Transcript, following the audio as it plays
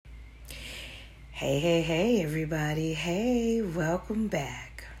Hey, everybody. Hey, welcome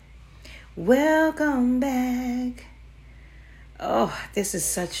back. Welcome back. Oh, this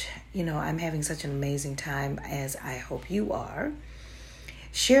is I'm having such an amazing time, as I hope you are,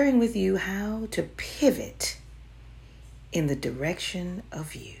 sharing with you how to pivot in the direction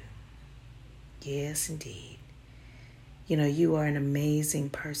of you. Yes, indeed. You are an amazing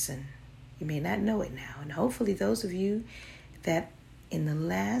person. You may not know it now, and hopefully those of you that in the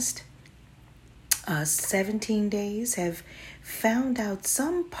last 17 days have found out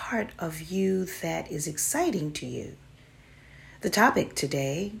some part of you that is exciting to you. The topic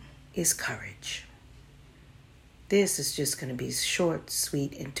today is courage. This is just going to be short,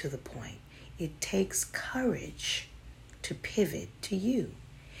 sweet, and to the point. It takes courage to pivot to you.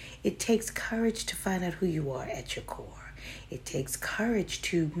 It takes courage to find out who you are at your core. It takes courage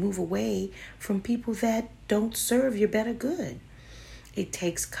to move away from people that don't serve your better good. It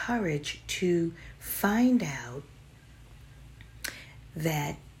takes courage to find out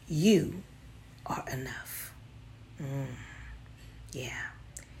that you are enough. Yeah.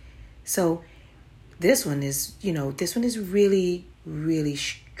 So this one is really, really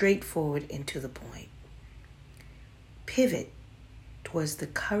straightforward and to the point. Pivot towards the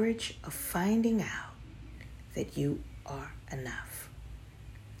courage of finding out that you are enough.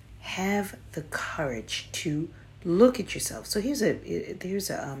 Have the courage to look at yourself. So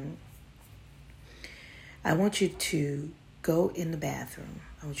I want you to go in the bathroom.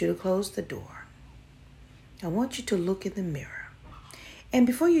 I want you to close the door. I want you to look in the mirror. And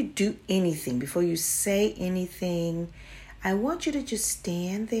before you do anything, before you say anything, I want you to just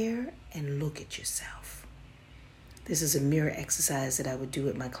stand there and look at yourself. This is a mirror exercise that I would do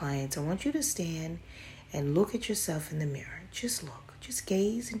with my clients. I want you to stand and look at yourself in the mirror. Just look. Just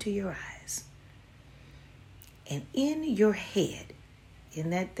gaze into your eyes. And in your head,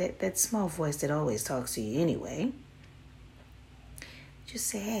 in that small voice that always talks to you anyway, just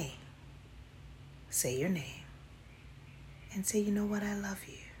say, hey, say your name, and say, you know what, I love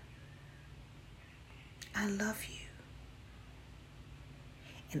you. I love you.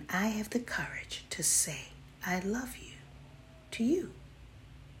 And I have the courage to say, I love you to you,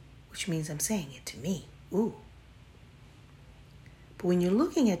 which means I'm saying it to me. Ooh. But when you're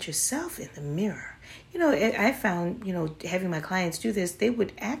looking at yourself in the mirror, I found, having my clients do this, they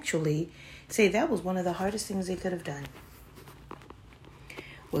would actually say that was one of the hardest things they could have done,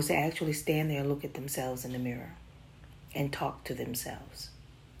 was to actually stand there and look at themselves in the mirror and talk to themselves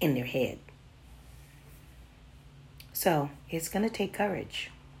in their head. So it's going to take courage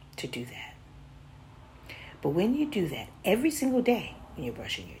to do that. But when you do that every single day, when you're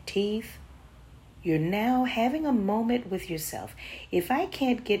brushing your teeth, you're now having a moment with yourself. If I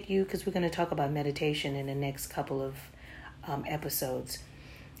can't get you, because we're going to talk about meditation in the next couple of episodes,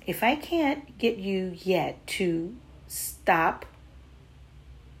 if I can't get you yet to stop,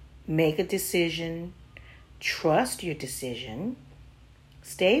 make a decision, trust your decision,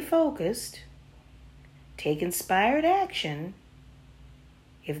 stay focused, take inspired action,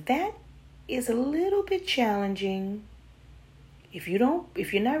 if that is a little bit challenging, if you're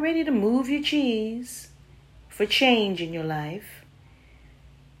not ready to move your cheese for change in your life,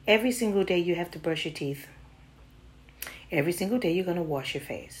 every single day you have to brush your teeth. Every single day you're going to wash your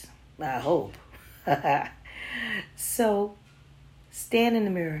face. I hope. So stand in the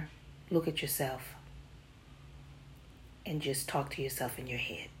mirror, look at yourself, and just talk to yourself in your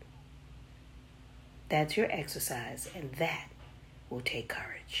head. That's your exercise, and that will take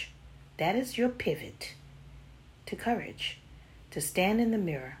courage. That is your pivot to courage. To stand in the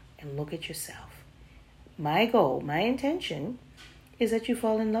mirror and look at yourself. My goal, my intention, is that you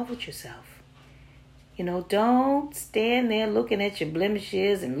fall in love with yourself. Don't stand there looking at your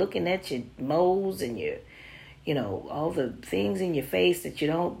blemishes and looking at your moles and your, all the things in your face that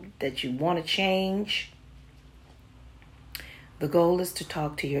you want to change. The goal is to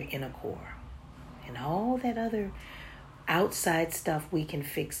talk to your inner core. And all that other outside stuff we can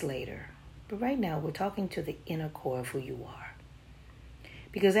fix later. But right now we're talking to the inner core of who you are.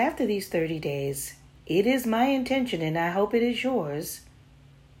 Because after these 30 days, it is my intention, and I hope it is yours,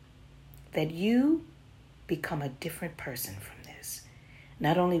 that you become a different person from this.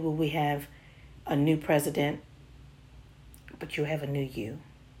 Not only will we have a new president, but you'll have a new you.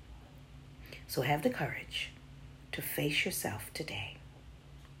 So have the courage to face yourself today,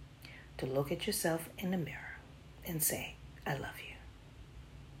 to look at yourself in the mirror and say, I love you.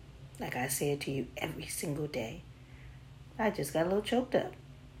 Like I say it to you every single day. I just got a little choked up.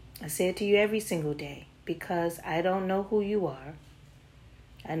 I say it to you every single day because I don't know who you are.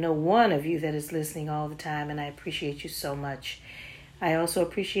 I know one of you that is listening all the time, and I appreciate you so much. I also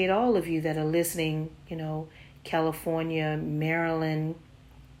appreciate all of you that are listening, California, Maryland,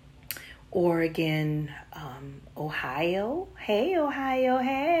 Oregon, Ohio. Hey, Ohio,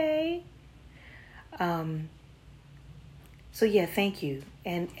 hey. So yeah, thank you.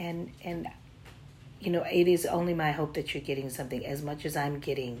 And it is only my hope that you're getting something as much as I'm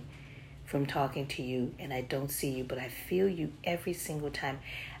getting from talking to you, and I don't see you, but I feel you every single time.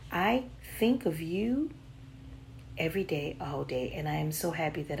 I think of you every day, all day, and I am so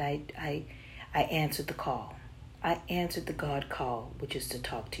happy that I answered the call. I answered the God call, which is to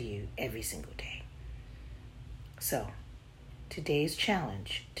talk to you every single day. So, today's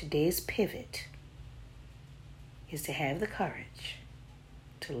challenge, today's pivot, is to have the courage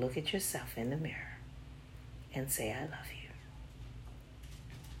to look at yourself in the mirror and say, I love you.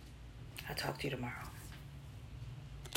 I'll talk to you tomorrow.